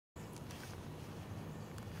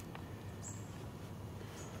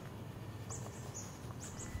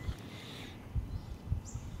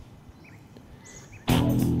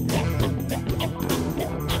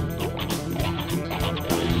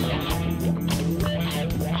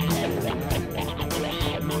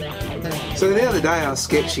So the other day I was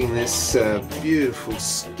sketching this beautiful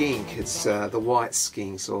skink. It's the white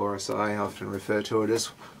skink, or as I often refer to it as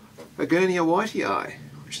Agernia whitei,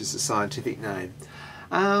 which is the scientific name.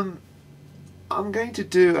 I'm going to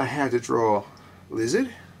do a how to draw lizard,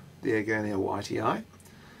 the Agernia whitei,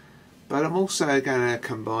 but I'm also going to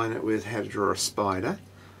combine it with how to draw a spider.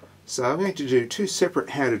 So I'm going to do two separate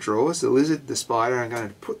how to draws, the lizard, the spider. I'm going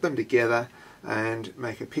to put them together and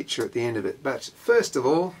make a picture at the end of it. But first of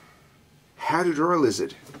all, how to draw a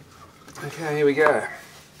lizard. Okay, here we go.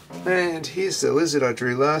 And here's the lizard I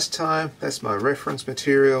drew last time. That's my reference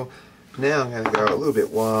material. Now I'm going to go a little bit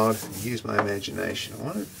wild and use my imagination. I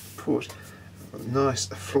want to put a nice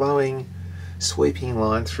flowing, sweeping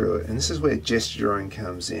line through it. And this is where gesture drawing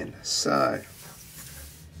comes in. So,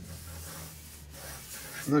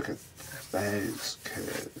 look at those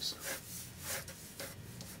curves.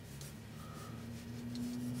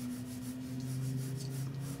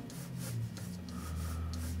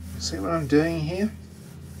 See what I'm doing here?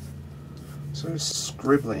 Sort of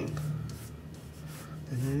scribbling.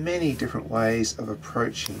 There's many different ways of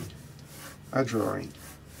approaching a drawing.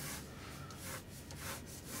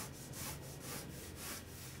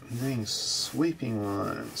 I'm doing sweeping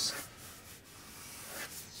lines.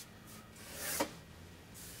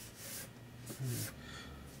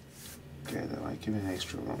 Go that way, give it an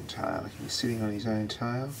extra long tail. He can be sitting on his own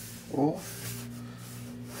tail, or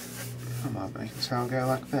I might make the tail go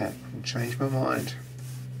like that and change my mind.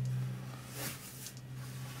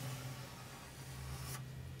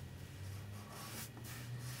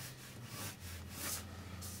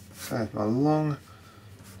 So my long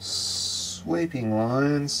sweeping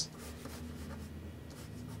lines.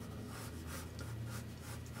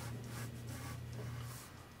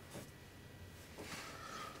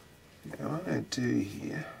 Now what I'm going to do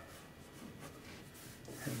here,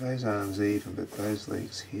 have those arms even but those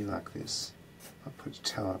legs here like this. I'll put a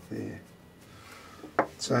tail up there.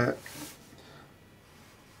 So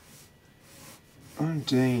what I'm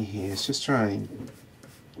doing here is just trying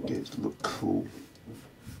to get it to look cool.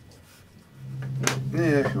 Now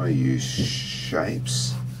if you want to use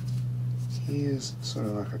shapes, here's sort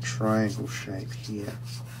of like a triangle shape here.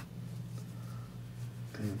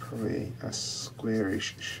 And probably a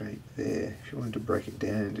squarish shape there. If you wanted to break it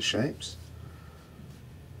down into shapes,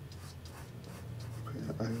 put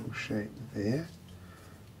an oval shape there,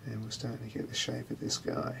 and we're starting to get the shape of this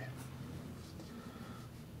guy.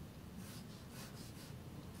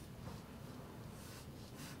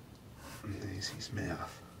 And there's his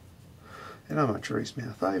mouth. And I might draw his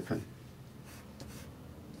mouth open.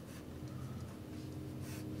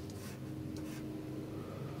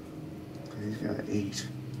 He's going to eat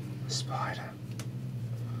a spider.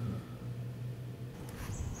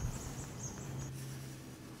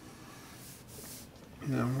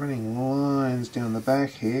 And I'm running lines down the back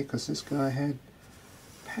here because this guy had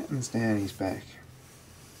patterns down his back.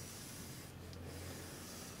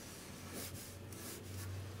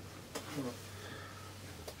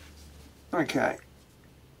 Okay.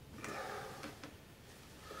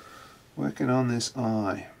 Working on this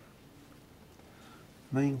eye.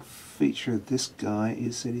 Main feature of this guy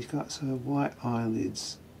is that he's got sort of white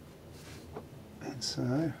eyelids, and so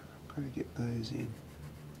I've got to get those in.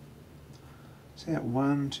 See that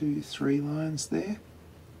 1, 2, 3 lines there,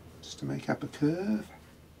 just to make up a curve.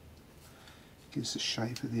 Gives the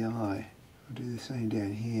shape of the eye. I'll do the same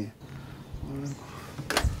down here.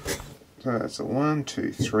 So that's a 1,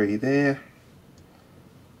 2, 3 there.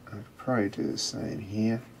 I could probably do the same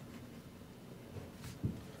here.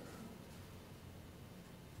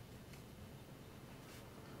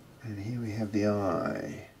 And here we have the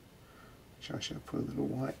eye, which I shall put a little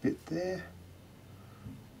white bit there.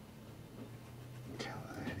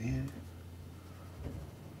 Colour that in.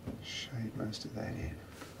 Shade most of that in.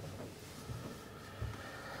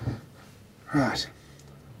 Right.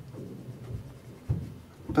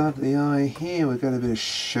 Above the eye here we've got a bit of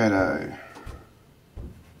shadow.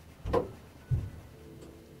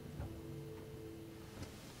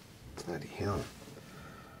 Bloody hell.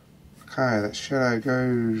 Okay, that shadow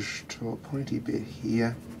goes to a pointy bit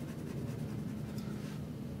here,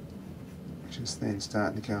 which is then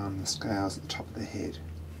starting to go on the scales at the top of the head.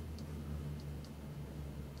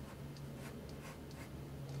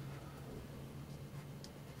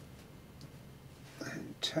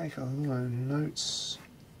 And take a little notes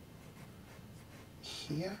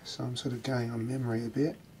here, so I'm sort of going on memory a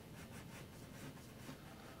bit.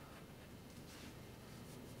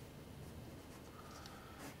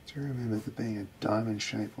 Do you remember there being a diamond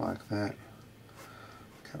shape like that?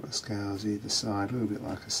 A couple of scales either side, a little bit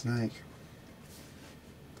like a snake.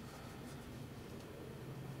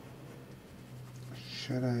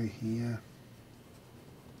 shadow here.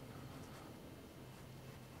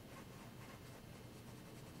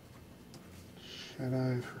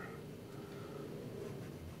 Shadow.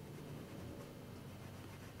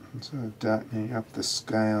 And sort of darkening up the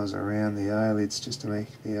scales around the eyelids just to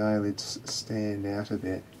make the eyelids stand out a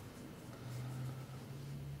bit.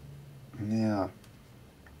 Now,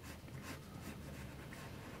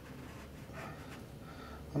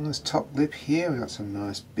 on this top lip here we've got some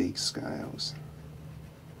nice big scales.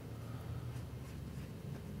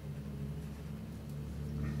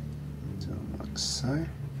 Do them like so,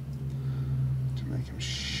 to make them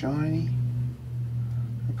shiny.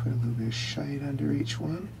 I'll put a little bit of shade under each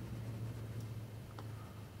one.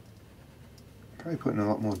 Probably putting a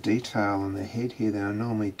lot more detail on the head here than I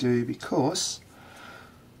normally do because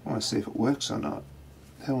I want to see if it works or not.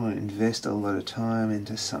 I don't want to invest a lot of time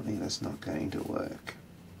into something that's not going to work.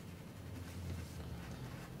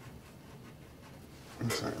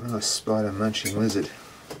 Looks like a nice spider munching lizard.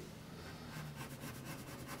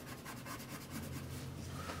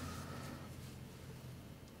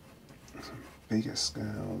 Some bigger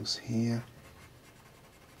scales here.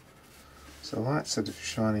 So the light's sort of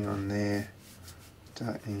shining on there,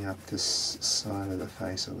 darkening up this side of the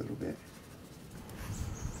face a little bit.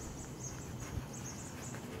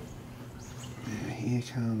 Now here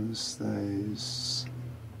comes those,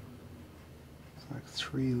 it's like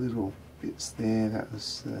 3 little bits there. That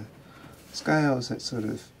was the scales that sort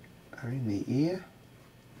of are in the ear.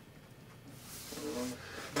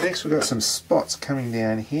 Next we've got some spots coming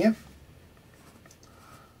down here.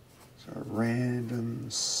 So random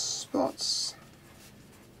spots.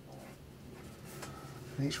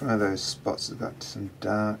 And each one of those spots has got some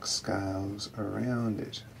dark scales around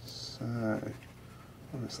it. So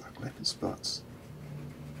almost like leopard spots.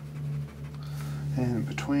 And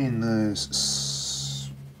between those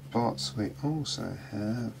spots we also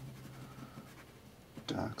have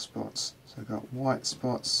dark spots. So I've got white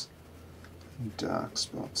spots and dark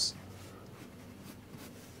spots.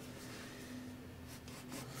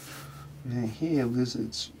 Now here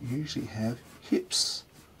lizards usually have hips.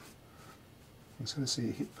 You can sort of see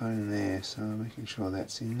a hip bone in there, so I'm making sure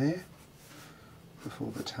that's in there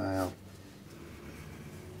before the tail.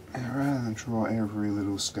 Now rather than draw every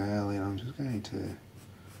little scale in, I'm just going to do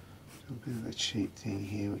a bit of a cheap thing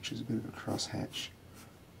here, which is a bit of a crosshatch.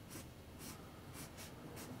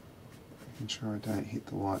 Making sure I don't hit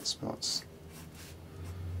the white spots.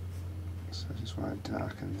 So I just want to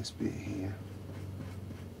darken this bit here.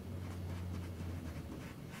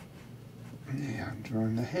 Yeah, I'm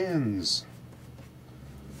drawing the hands.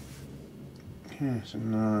 Here's some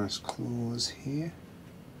nice claws here.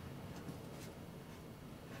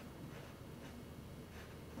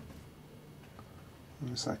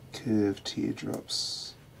 Almost like curved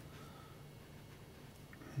teardrops.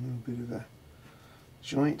 A little bit of a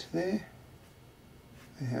joint there.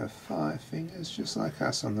 They have 5 fingers, just like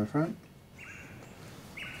us on the front.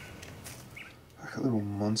 Like a little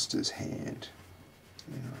monster's hand.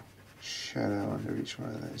 You know, shadow under each one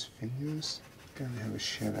of those fingers. Going to have a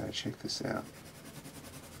shadow, check this out.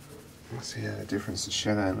 Let's see how the difference the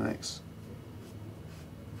shadow makes.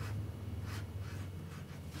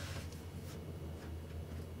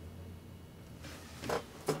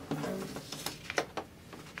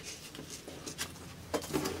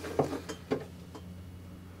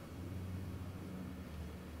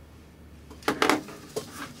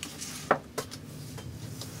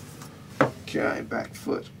 Okay, back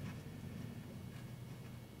foot.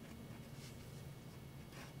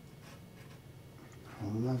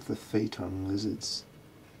 I love the feet on lizards.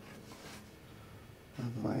 By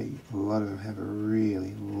the way, a lot of them have a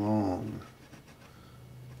really long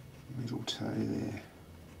middle toe there.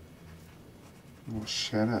 More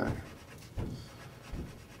shadow.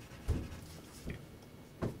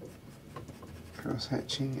 Cross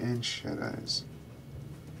hatching and shadows.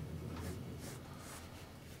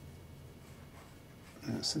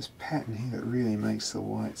 Now it's this pattern here that really makes the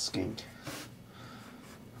white skink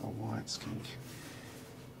a white skink.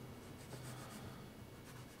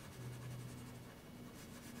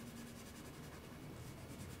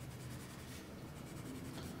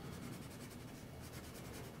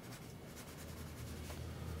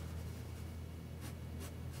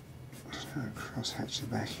 Just going to cross hatch the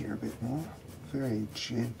back here a bit more, very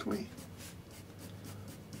gently.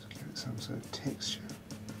 Just give it some sort of texture.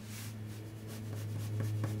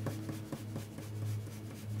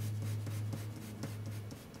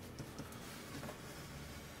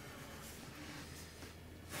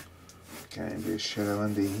 Okay, a bit of shadow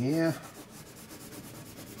under here.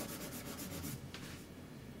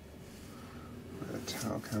 Where the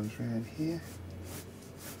tail comes around here.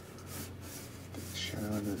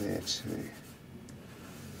 go under there too.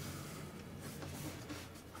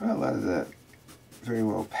 Quite a lot of the very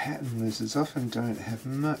well patterned lizards often don't have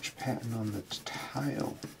much pattern on the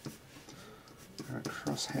tail. I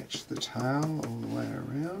cross hatch the tail all the way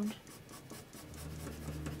around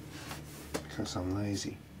because I'm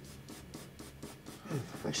lazy. I'm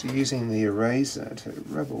actually using the eraser to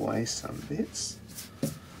rub away some bits.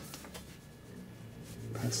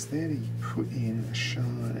 That's there to put in a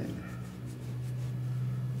shine.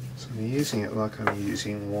 So I'm using it like I'm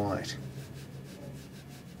using white.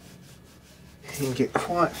 You can get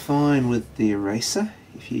quite fine with the eraser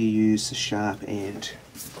if you use the sharp end.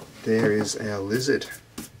 There is our lizard.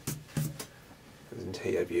 Isn't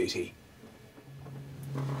he a beauty?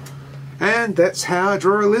 And that's how I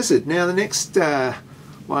draw a lizard. Now the next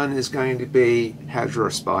one is going to be how to draw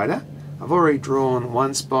a spider. I've already drawn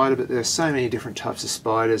one spider, but there's so many different types of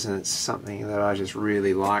spiders, and it's something that I just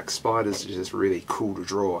really like. Spiders are just really cool to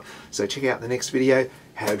draw. So check out the next video,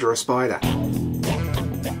 how to draw a spider.